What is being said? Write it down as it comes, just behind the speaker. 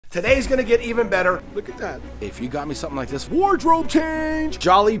Today's gonna get even better. Look at that. If you got me something like this, wardrobe change,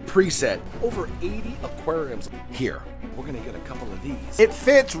 Jolly preset, over 80 aquariums. Here, we're gonna get a couple of these. It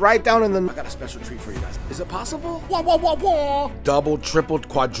fits right down in the... I got a special treat for you guys. Is it possible? Wah, wah, wah, wah. Double, tripled,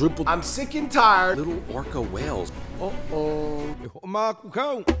 quadrupled. I'm sick and tired. Little orca whales. Uh-oh.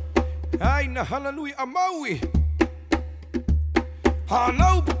 Hoʻomalu. Hana Hui A Maui.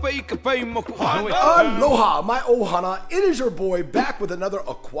 Aloha, my ohana. It is your boy back with another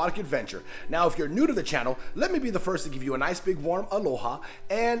aquatic adventure. Now, if you're new to the channel, let me be the first to give you a nice big warm aloha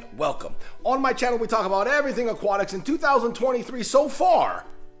and welcome. On my channel, we talk about everything aquatics. In 2023 so far,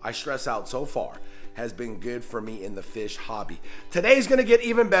 I stress out so far, has been good for me in the fish hobby. Today's gonna get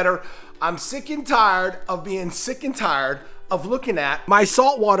even better. I'm sick and tired of being sick and tired of looking at my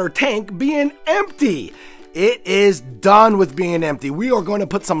saltwater tank being empty. It is done with being empty. We are going to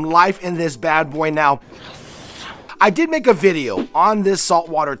put some life in this bad boy now. I did make a video on this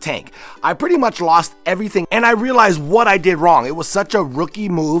saltwater tank. I pretty much lost everything and I realized what I did wrong. It was such a rookie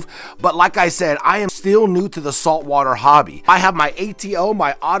move, but like I said, I am still new to the saltwater hobby. I have my ATO,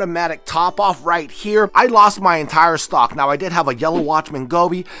 my automatic top off right here. I lost my entire stock. Now I did have a yellow watchman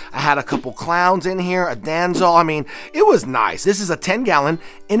goby. I had a couple clowns in here, a danzo. I mean, it was nice. This is a 10-gallon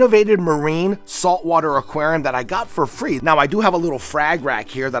innovative marine saltwater aquarium that I got for free. Now I do have a little frag rack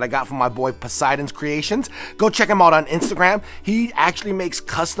here that I got from my boy Poseidon's Creations. Go check him out on Instagram. He actually makes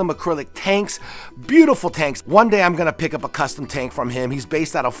custom acrylic tanks, beautiful tanks. One day I'm gonna pick up a custom tank from him. He's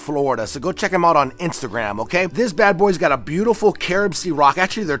based out of Florida, so go check him out on Instagram, okay? This bad boy's got a beautiful Carib Sea rock.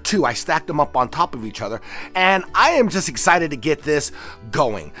 Actually, there are two. I stacked them up on top of each other, and I am just excited to get this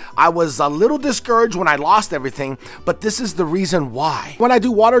going. I was a little discouraged when I lost everything, but this is the reason why. When I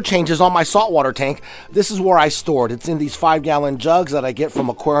do water changes on my saltwater tank, this is where I store it. It's in these 5-gallon jugs that I get from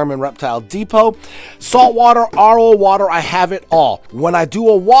Aquarium and Reptile Depot. Saltwater, RO water, I have it all. When I do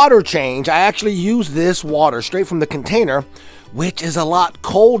a water change, I actually use this water straight from the container, which is a lot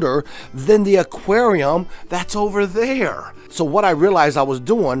colder than the aquarium that's over there. So what I realized I was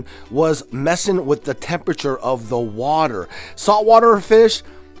doing was messing with the temperature of the water. Saltwater fish,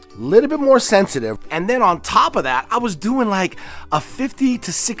 a little bit more sensitive. And then on top of that, I was doing like a 50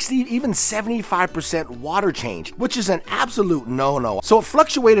 to 60, even 75% water change, which is an absolute no-no. So it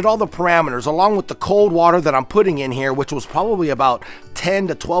fluctuated all the parameters along with the cold water that I'm putting in here, which was probably about 10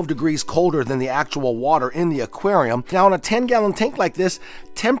 to 12 degrees colder than the actual water in the aquarium. Now in a 10-gallon tank like this,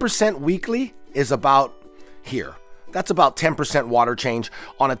 10% weekly is about here. That's about 10% water change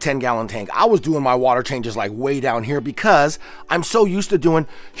on a 10-gallon tank. I was doing my water changes like way down here because I'm so used to doing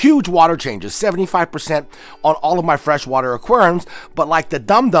huge water changes, 75% on all of my freshwater aquariums. But like the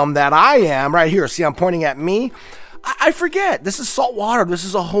dum-dum that I am right here, see I'm pointing at me, I forget. This is salt water. This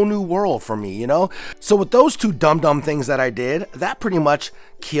is a whole new world for me, you know? So with those two dumb things that I did, that pretty much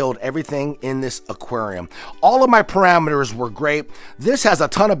killed everything in this aquarium. All of my parameters were great. This has a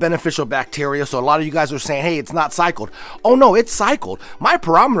ton of beneficial bacteria, so a lot of you guys are saying, hey, it's not cycled. Oh no, it's cycled. My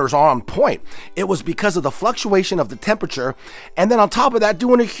parameters are on point. It was because of the fluctuation of the temperature, and then on top of that,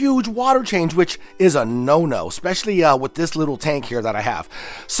 doing a huge water change, which is a no-no, especially with this little tank here that I have.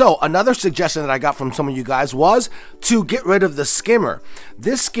 So another suggestion that I got from some of you guys was to get rid of the skimmer.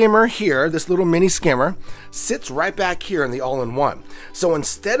 This skimmer here, this little mini skimmer, sits right back here in the all-in-one. So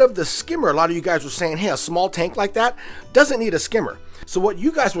instead of the skimmer, a lot of you guys were saying, hey, a small tank like that doesn't need a skimmer. So what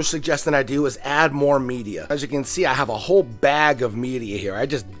you guys were suggesting I do is add more media. As you can see, I have a whole bag of media here. I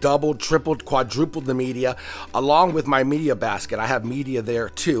just doubled, tripled, quadrupled the media along with my media basket. I have media there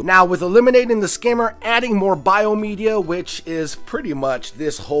too. Now with eliminating the skimmer, adding more biomedia, which is pretty much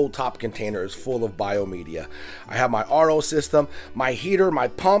this whole top container is full of biomedia. I have my RO system, my heater, my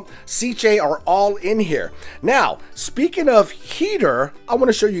pump, SICCE are all in here. Now, speaking of heater, I want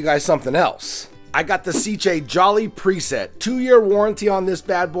to show you guys something else. I got the SICCE Jolly preset, 2-year warranty on this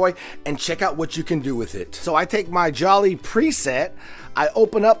bad boy, and check out what you can do with it. So I take my Jolly preset, I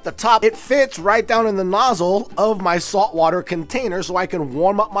open up the top, it fits right down in the nozzle of my saltwater container so I can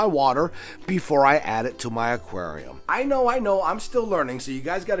warm up my water before I add it to my aquarium. I know, I'm still learning, so you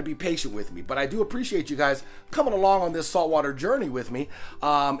guys gotta be patient with me, but I do appreciate you guys coming along on this saltwater journey with me.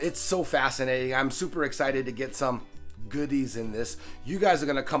 It's so fascinating. I'm super excited to get some goodies in this. You guys are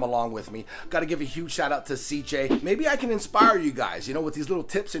gonna come along with me. Gotta give a huge shout out to SICCE. Maybe I can inspire you guys, you know, with these little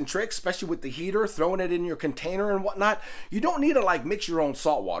tips and tricks, especially with the heater, throwing it in your container and whatnot. You don't need to like mix your own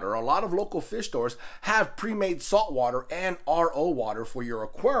salt water. A lot of local fish stores have pre-made salt water and RO water for your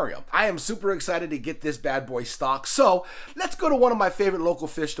aquarium. I am super excited to get this bad boy stocked. So let's go to one of my favorite local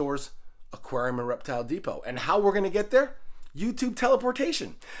fish stores, Aquarium and Reptile Depot. And how we're gonna get there? YouTube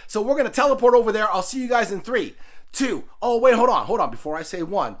teleportation. So we're gonna teleport over there. I'll see you guys in 3, 2. Oh, wait, hold on. Before I say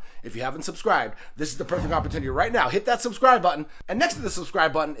 1, if you haven't subscribed, this is the perfect opportunity right now. Hit that subscribe button. And next to the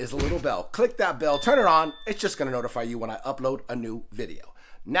subscribe button is a little bell. Click that bell, turn it on. It's just going to notify you when I upload a new video.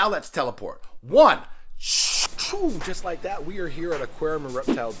 Now let's teleport. 1. Just like that, we are here at Aquarium and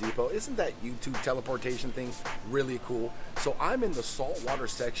Reptile Depot. Isn't that YouTube teleportation thing really cool? So I'm in the saltwater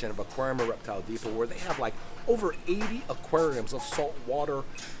section of Aquarium and Reptile Depot, where they have like over 80 aquariums of saltwater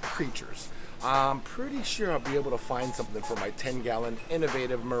creatures. I'm pretty sure I'll be able to find something for my 10-gallon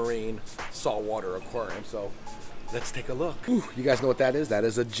innovative marine saltwater aquarium. So let's take a look. Ooh, you guys know what that is? That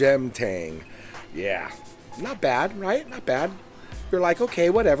is a gem tang. Yeah, not bad, right? Not bad. You're like, okay,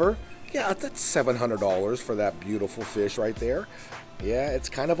 whatever. Yeah, that's $700 for that beautiful fish right there. Yeah, it's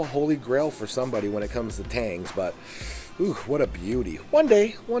kind of a holy grail for somebody when it comes to tangs, but ooh, what a beauty. One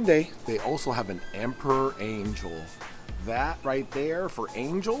day. They also have an emperor angel. That right there for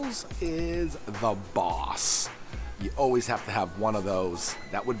angels is the boss. You always have to have one of those.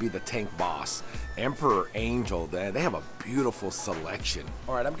 That would be the tank boss. Emperor Angel, they have a beautiful selection.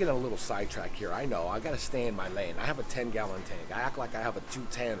 All right, I'm getting a little sidetracked here. I know, I gotta stay in my lane. I have a 10-gallon tank. I act like I have a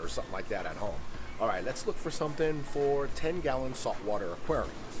 210 or something like that at home. All right, let's look for something for 10-gallon saltwater aquarium.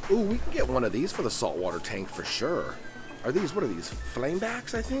 Ooh, we can get one of these for the saltwater tank for sure. What are these,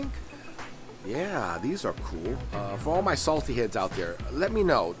 flamebacks, I think? Yeah, these are cool. For all my salty heads out there, let me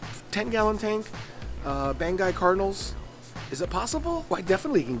know. 10-gallon tank, Banggai Cardinals, is it possible? Well, I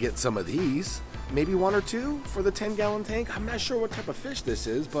definitely can get some of these. Maybe 1 or 2 for the 10-gallon tank. I'm not sure what type of fish this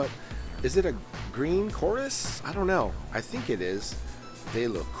is, but is it a green chorus? I don't know. I think it is. They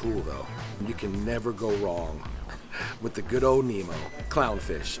look cool though. You can never go wrong with the good old Nemo.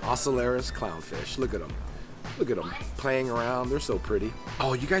 Clownfish, Ocellaris clownfish. Look at them. Look at them playing around. They're so pretty.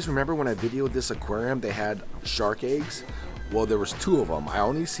 Oh, you guys remember when I videoed this aquarium, they had shark eggs? Well, there was 2 of them. I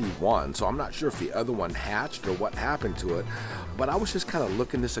only see 1, so I'm not sure if the other one hatched or what happened to it. But I was just kind of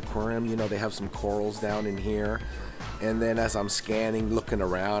looking this aquarium. You know, they have some corals down in here. And then as I'm scanning, looking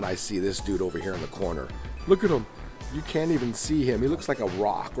around, I see this dude over here in the corner. Look at him. You can't even see him. He looks like a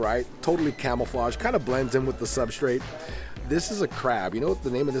rock, right? Totally camouflaged. Kind of blends in with the substrate. This is a crab. You know what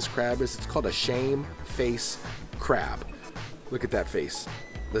the name of this crab is? It's called a shame face crab. Look at that face.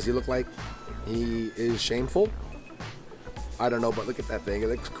 Does he look like he is shameful? I don't know, but look at that thing. It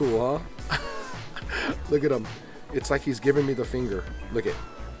looks cool, huh? Look at him. It's like he's giving me the finger. Look at,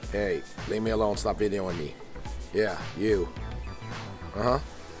 hey, leave me alone. Stop videoing me. Yeah, you.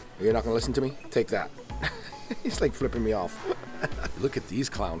 You're not gonna listen to me? Take that. He's like flipping me off. Look at these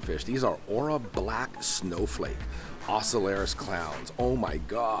clownfish. These are Aura Black Snowflake Ocellaris clowns. Oh my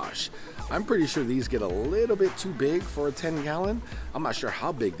gosh. I'm pretty sure these get a little bit too big for a 10-gallon. I'm not sure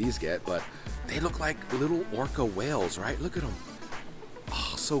how big these get, but they look like little orca whales, right? Look at them.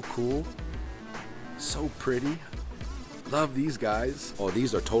 Oh, so cool. So pretty. Love these guys. Oh,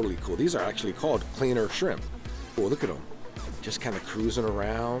 these are totally cool. These are actually called cleaner shrimp. Oh, look at them. Just kind of cruising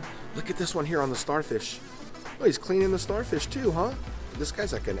around. Look at this one here on the starfish. Oh, he's cleaning the starfish too, huh? This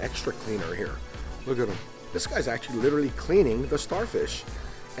guy's like an extra cleaner here. Look at him. This guy's actually literally cleaning the starfish.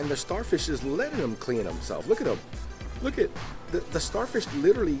 And the starfish is letting him clean himself. Look at him. Look at the starfish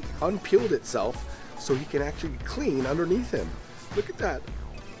literally unpeeled itself so he can actually clean underneath him. Look at that.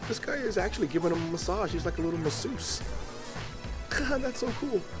 This guy is actually giving him a massage. He's like a little masseuse. That's so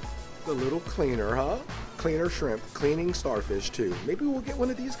cool. The little cleaner, huh? Cleaner shrimp, cleaning starfish too. Maybe we'll get one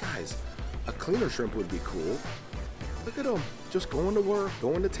of these guys. A cleaner shrimp would be cool. Look at him, just going to work,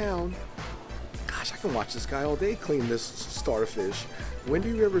 going to town. Gosh, I can watch this guy all day clean this starfish. When do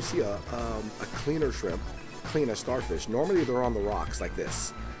you ever see a cleaner shrimp clean a starfish? Normally they're on the rocks like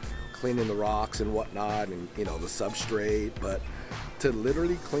this, cleaning the rocks and whatnot, and you know, the substrate. But to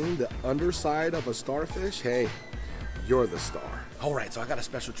literally clean the underside of a starfish, hey, you're the star. All right, so I got a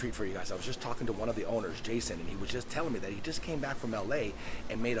special treat for you guys. I was just talking to one of the owners, Jason, and he was just telling me that he just came back from LA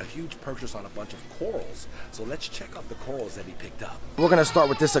and made a huge purchase on a bunch of corals. So let's check out the corals that he picked up. We're gonna start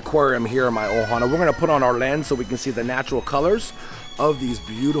with this aquarium here in my ohana. We're gonna put on our lens so we can see the natural colors of these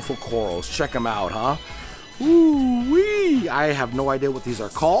beautiful corals. Check them out, huh? Ooh-wee! I have no idea what these are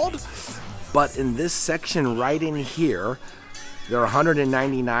called, but in this section right in here, they're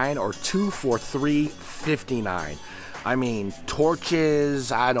 $199 or 2 for $359. I mean,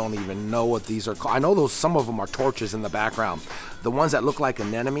 torches, I don't even know what these are called. I know some of them are torches in the background. The ones that look like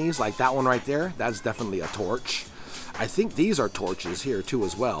anemones, like that one right there, that's definitely a torch. I think these are torches here too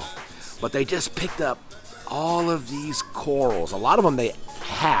as well. But they just picked up all of these corals. A lot of them they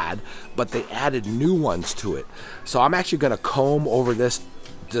had, but they added new ones to it. So I'm actually gonna comb over this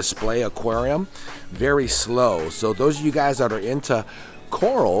display aquarium very slow. So those of you guys that are into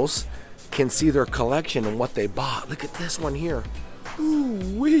corals, can see their collection and what they bought. Look at this one here.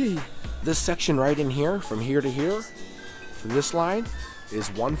 Ooh-wee. This section right in here, from here to here, for this line, is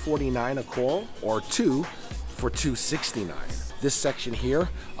 $149 a coral, or 2 for $269. This section here,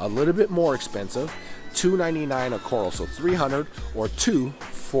 a little bit more expensive, $299 a coral, so 300, or 2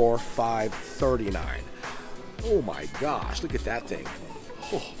 for $539. Oh my gosh, look at that thing.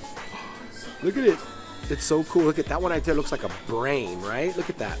 Oh, look at it. It's so cool. Look at that one right there. Looks like a brain, right? Look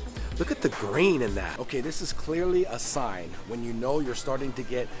at that. Look at the green in that. Okay, this is clearly a sign when you know you're starting to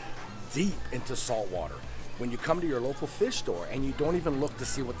get deep into saltwater. When you come to your local fish store and you don't even look to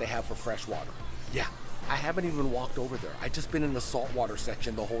see what they have for fresh water. Yeah, I haven't even walked over there. I just been in the saltwater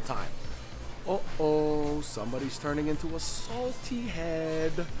section the whole time. Uh-oh, somebody's turning into a salty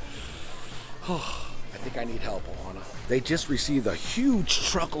head. Oh, I think I need help, Ohana. They just received a huge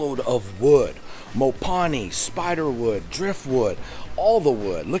truckload of wood. Mopani, spiderwood, driftwood, all the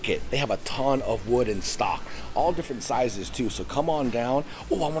wood. Look at, they have a ton of wood in stock. All different sizes too, so come on down.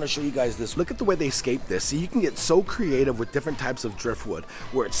 Oh, I want to show you guys this. Look at the way they scape this. See, you can get so creative with different types of driftwood,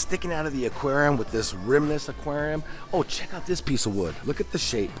 where it's sticking out of the aquarium with this rimless aquarium. Oh, check out this piece of wood. Look at the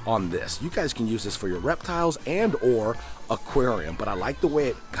shape on this. You guys can use this for your reptiles and or aquarium, but I like the way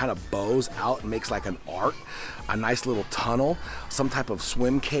it kind of bows out and makes like an arc, a nice little tunnel, some type of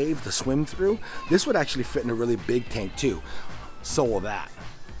swim cave to swim through. This would actually fit in a really big tank too. So will that.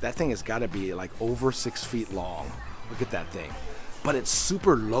 That thing has got to be like over 6 feet long. Look at that thing. But it's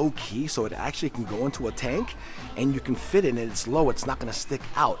super low key, so it actually can go into a tank and you can fit it, and it's low. It's not going to stick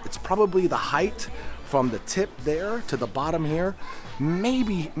out. It's probably the height from the tip there to the bottom here,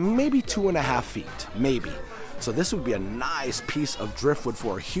 maybe 2.5 feet, maybe. So this would be a nice piece of driftwood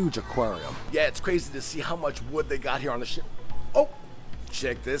for a huge aquarium. Yeah, it's crazy to see how much wood they got here on the ship. Oh,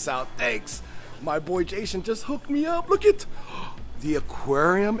 check this out. Thanks. My boy Jason just hooked me up. Look at the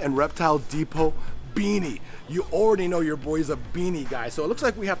Aquarium and Reptile Depot beanie. You already know your boy's a beanie guy, so it looks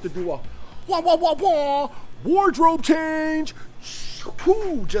like we have to do a wardrobe change.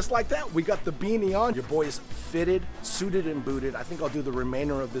 Woo, just like that, we got the beanie on. Your boy is fitted, suited, and booted. I think I'll do the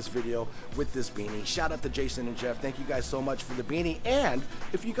remainder of this video with this beanie. Shout out to Jason and Jeff. Thank you guys so much for the beanie. And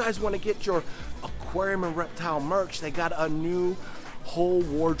if you guys want to get your aquarium and reptile merch, they got a new whole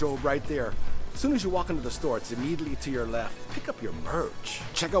wardrobe right there. As soon as you walk into the store, it's immediately to your left. Pick up your merch.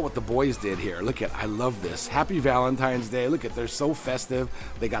 Check out what the boys did here. Look at, I love this. Happy Valentine's Day. Look at, they're so festive.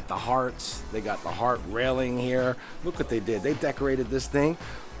 They got the hearts. They got the heart railing here. Look what they did. They decorated this thing.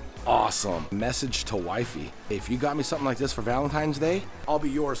 Awesome. Message to wifey. If you got me something like this for Valentine's Day, I'll be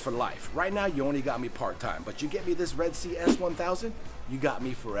yours for life. Right now, you only got me part-time, but you get me this Red Sea S1000, you got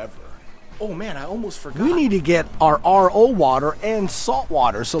me forever. Oh man, I almost forgot. We need to get our RO water and salt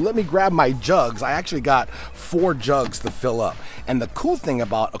water. So let me grab my jugs. I actually got 4 jugs to fill up. And the cool thing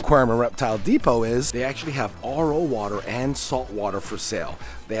about Aquarium and Reptile Depot is they actually have RO water and salt water for sale.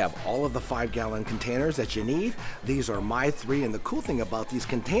 They have all of the 5-gallon containers that you need. These are my 3. And the cool thing about these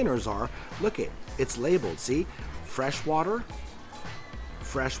containers are, look it, it's labeled, see? Fresh water,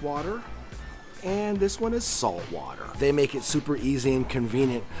 and this one is salt water. They make it super easy and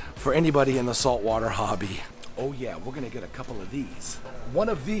convenient for anybody in the saltwater hobby. Oh yeah, we're gonna get a couple of these. One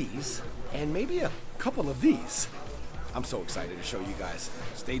of these, and maybe a couple of these. I'm so excited to show you guys.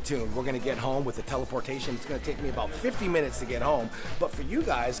 Stay tuned. We're gonna get home with the teleportation. It's gonna take me about 50 minutes to get home, but for you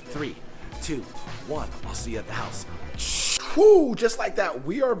guys, 3, 2, 1, I'll see you at the house. Whew, just like that,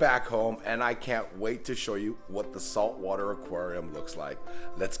 we are back home, and I can't wait to show you what the saltwater aquarium looks like.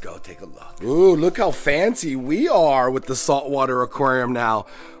 Let's go take a look. Ooh, look how fancy we are with the saltwater aquarium now.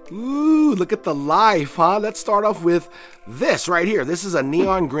 Ooh, look at the life, huh? Let's start off with this right here. This is a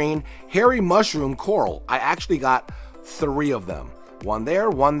neon green hairy mushroom coral. I actually got 3 of them. One there,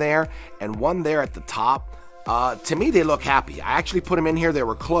 and one there at the top. To me, they look happy. I actually put them in here. They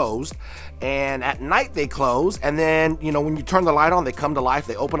were closed, and at night they close, and then, you know, when you turn the light on, they come to life.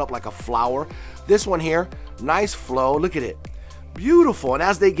 They open up like a flower. This one here, nice flow. Look at it. Beautiful. And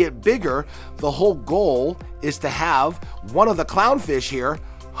as they get bigger, the whole goal is to have one of the clownfish here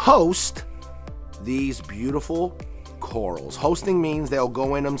host these beautiful corals. Hosting means they'll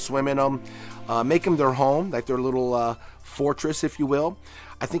go in them, swim in them, make them their home, like their little fortress, if you will.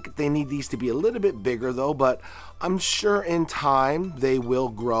 I think they need these to be a little bit bigger though, but I'm sure in time they will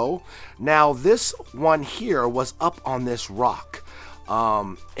grow. Now this one here was up on this rock,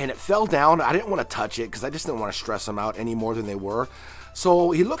 and it fell down. I didn't want to touch it because I just didn't want to stress them out any more than they were. So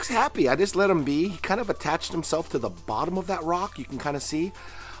he looks happy. I just let him be. He kind of attached himself to the bottom of that rock. You can kind of see.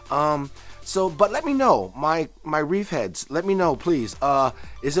 But let me know, my reef heads, let me know, please.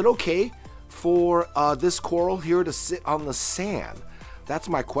 Is it okay for this coral here to sit on the sand? That's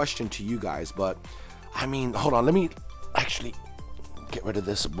my question to you guys. But I mean, hold on, let me actually get rid of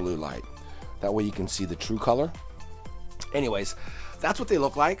this blue light. That way you can see the true color. Anyways, that's what they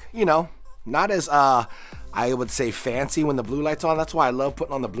look like. You know, not as I would say fancy when the blue light's on. That's why I love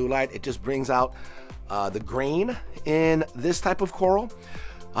putting on the blue light. It just brings out the green in this type of coral.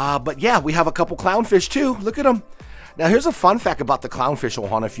 But yeah, we have a couple clownfish too. Look at them. Now here's a fun fact about the clownfish,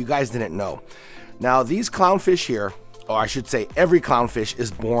 Ohana, if you guys didn't know. Now these clownfish here, or I should say every clownfish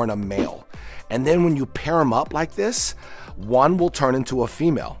is born a male. And then when you pair them up like this, one will turn into a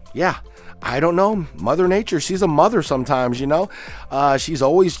female. Yeah, I don't know, Mother Nature, she's a mother sometimes, you know. She's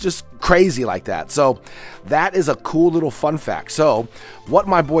always just crazy like that. So that is a cool little fun fact. So what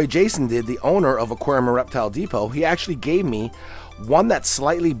my boy Jason did, the owner of Aquarium and Reptile Depot, he actually gave me one that's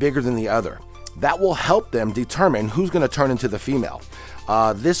slightly bigger than the other. That will help them determine who's going to turn into the female.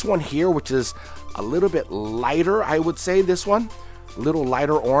 This one here, which is a little bit lighter, I would say this one, a little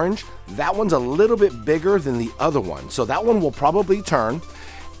lighter orange, that one's a little bit bigger than the other one. So that one will probably turn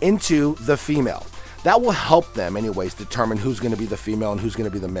into the female. That will help them anyways determine who's going to be the female and who's going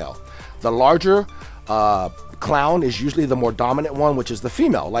to be the male. The larger clown is usually the more dominant one, which is the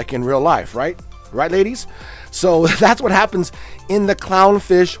female, like in real life, right? Right, ladies? So that's what happens in the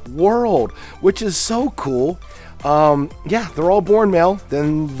clownfish world, which is so cool. Yeah, they're all born male.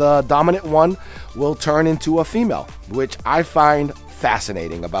 Then the dominant one will turn into a female, which I find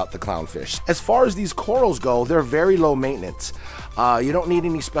fascinating about the clownfish. As far as these corals go, they're very low maintenance. You don't need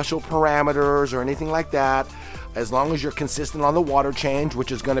any special parameters or anything like that. As long as you're consistent on the water change,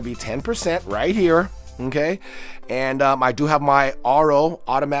 which is going to be 10% right here. Okay, and I do have my RO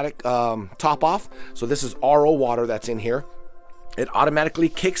automatic top off. So this is RO water that's in here. It automatically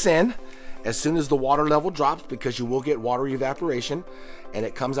kicks in as soon as the water level drops, because you will get water evaporation, and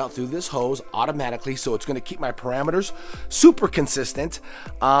it comes out through this hose automatically. So it's going to keep my parameters super consistent,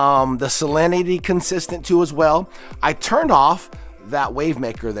 the salinity consistent too as well. I turned off that wave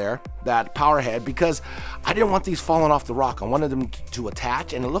maker there, that power head, because I didn't want these falling off the rock. I wanted them to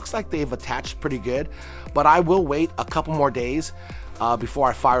attach, and it looks like they've attached pretty good, but I will wait a couple more days before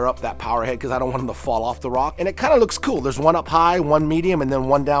I fire up that power head, because I don't want them to fall off the rock. And it kind of looks cool. There's one up high, one medium, and then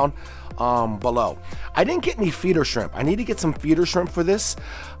one down below. I didn't get any feeder shrimp. I need to get some feeder shrimp for this.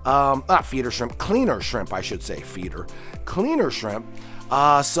 Not feeder shrimp, cleaner shrimp, I should say. Feeder, cleaner shrimp.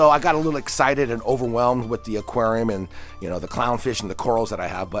 So I got a little excited and overwhelmed with the aquarium and, you know, the clownfish and the corals that I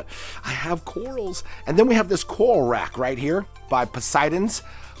have, but I have corals. And then we have this coral rack right here by Poseidon's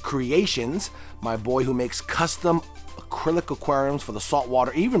Creations, my boy who makes custom acrylic aquariums for the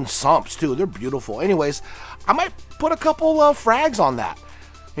saltwater, even sumps too. They're beautiful. Anyways, I might put a couple of frags on that.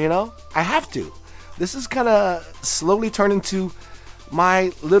 You know, I have to. This is kind of slowly turning into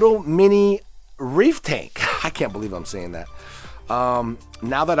my little mini reef tank. I can't believe I'm saying that.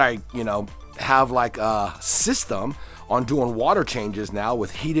 Now that I, you know, have like a system on doing water changes now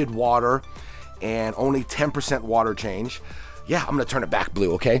with heated water and only 10% water change, yeah, I'm gonna turn it back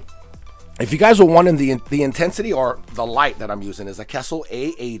blue, okay? If you guys were wondering, the intensity or the light that I'm using is a Kessel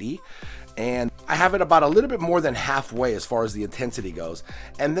A80, and I have it about a little bit more than halfway as far as the intensity goes.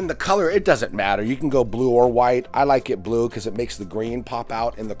 And then the color, it doesn't matter. You can go blue or white. I like it blue because it makes the green pop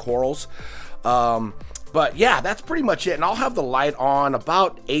out in the corals. But yeah, that's pretty much it. And I'll have the light on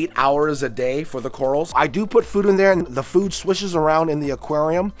about 8 hours a day for the corals. I do put food in there, and the food swishes around in the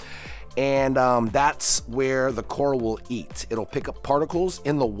aquarium. And that's where the coral will eat. It'll pick up particles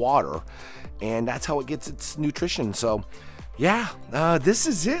in the water, and that's how it gets its nutrition. So yeah, this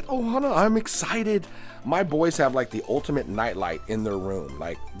is it, Ohana. I'm excited. My boys have like the ultimate nightlight in their room.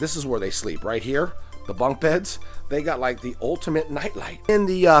 Like, this is where they sleep, right here. The bunk beds, they got like the ultimate nightlight. In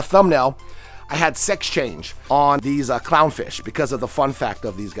the thumbnail, I had sex change on these clownfish because of the fun fact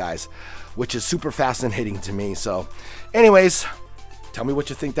of these guys, which is super fascinating to me. So anyways, tell me what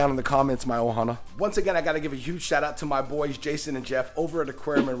you think down in the comments, my Ohana. Once again, I got to give a huge shout out to my boys, Jason and Jeff, over at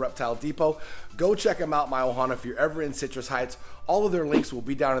Aquarium and Reptile Depot. Go check them out, my Ohana, if you're ever in Citrus Heights. All of their links will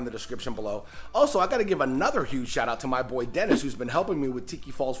be down in the description below. Also, I got to give another huge shout out to my boy, Dennis, who's been helping me with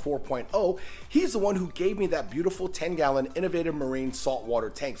Tiki Falls 4.0. He's the one who gave me that beautiful 10-gallon innovative marine saltwater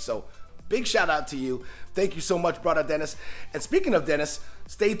tank. So big shout out to you. Thank you so much, brother Dennis. And speaking of Dennis,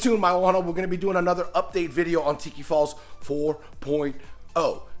 stay tuned, my Ohana. We're going to be doing another update video on Tiki Falls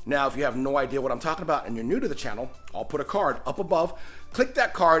 4.0. Now, if you have no idea what I'm talking about and you're new to the channel, I'll put a card up above. Click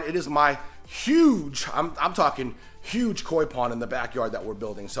that card. It is my huge, I'm talking huge koi pond in the backyard that we're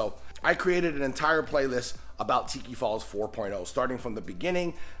building. So I created an entire playlist about Tiki Falls 4.0, starting from the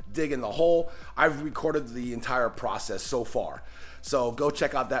beginning, digging the hole. I've recorded the entire process so far. So go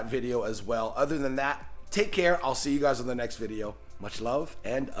check out that video as well. Other than that, take care. I'll see you guys on the next video. Much love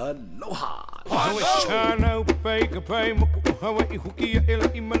and aloha. Hana Hui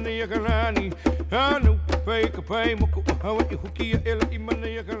A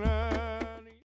Maui.